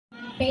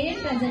parent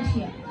present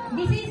here.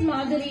 This is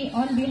Madhuri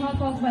on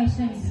behalf of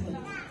Vaishnavi School.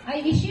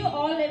 I wish you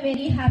all a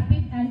very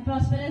happy and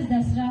prosperous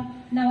Dasra,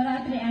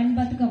 Navaratri and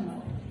Bathukamma.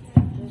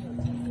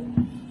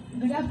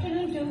 Good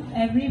afternoon to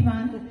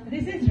everyone.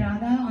 This is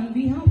Radha on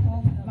behalf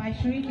of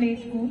Vaishnavi Play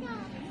School.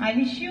 I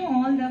wish you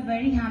all the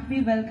very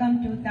happy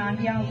welcome to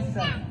Dandiya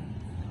Utsav.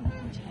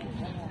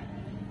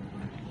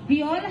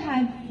 We all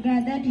have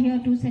gathered here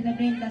to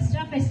celebrate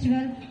Dasra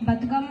festival,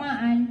 Bathukamma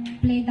and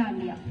play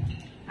Dandiya.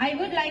 I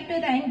would like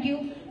to thank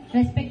you,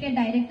 respected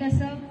Director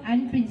Sir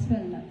and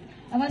Principal Sir.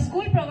 Our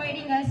school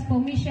providing us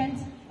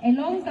permissions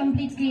along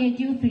complete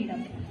creative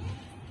freedom.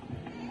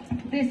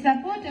 They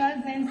support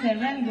us in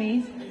several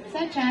ways,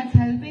 such as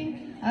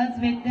helping us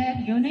with their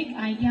unique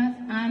ideas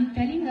and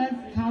telling us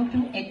how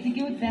to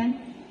execute them.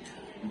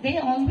 They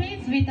are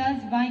always with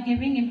us by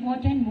giving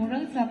important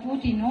moral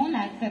support in all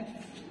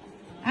aspects.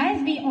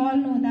 As we all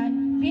know that,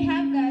 we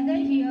have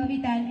gathered here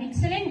with an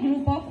excellent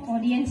group of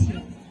audience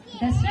here.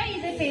 Dasra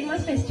is a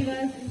famous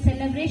festival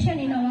celebration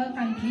in our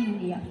country,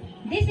 India.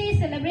 This is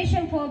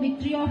celebration for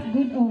victory of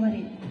good over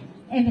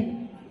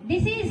evil.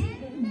 This is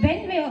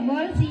when the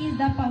world sees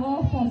the power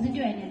of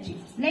positive energy.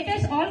 Let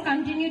us all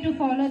continue to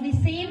follow the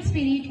same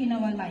spirit in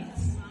our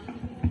lives.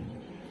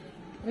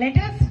 Let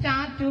us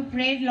start to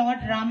pray Lord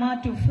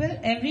Rama to fill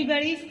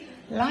everybody's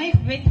life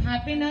with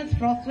happiness,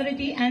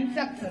 prosperity and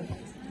success.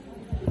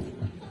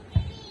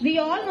 We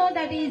all know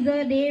that is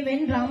the day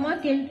when Rama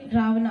killed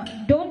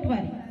Ravana. Don't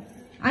worry.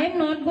 I am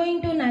not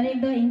going to narrate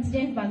the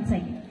incident once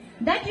again.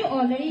 That you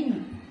already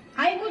knew.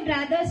 I would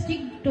rather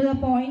stick to the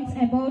points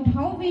about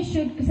how we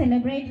should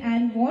celebrate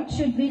and what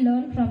should we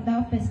learn from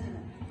the festival.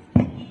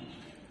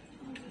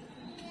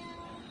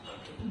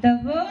 The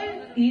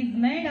world is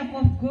made up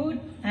of good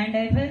and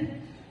evil,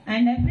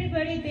 and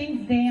everybody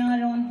thinks they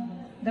are on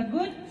the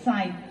good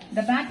side.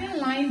 The battle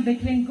line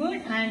between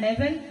good and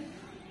evil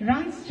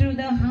runs through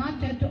the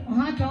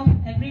heart of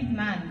every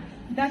man.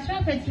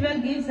 Dasra festival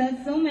gives us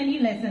so many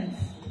lessons.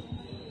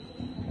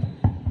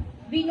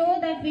 We know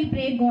that we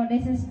pray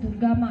goddesses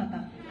Durga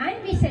Mata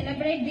and we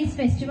celebrate this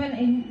festival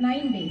in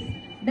 9 days.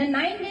 The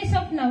 9 days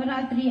of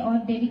Navaratri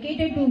are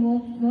dedicated to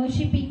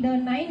worshipping the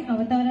 9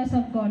 avatars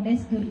of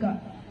goddess Durga,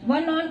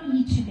 one on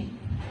each day.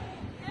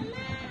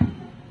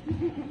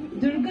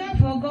 Durga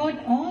forgot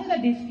all the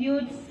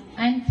disputes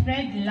and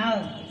spread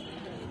love.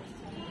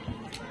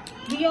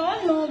 We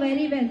all know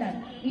very well that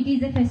it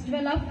is a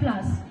festival of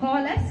flowers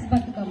called as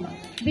Bathukamma.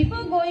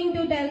 Before going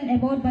to tell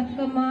about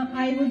Bathukamma,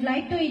 I would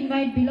like to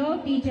invite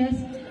beloved teachers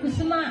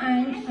Kusuma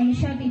and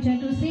Anisha teacher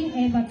to sing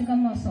a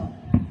Bathukamma song.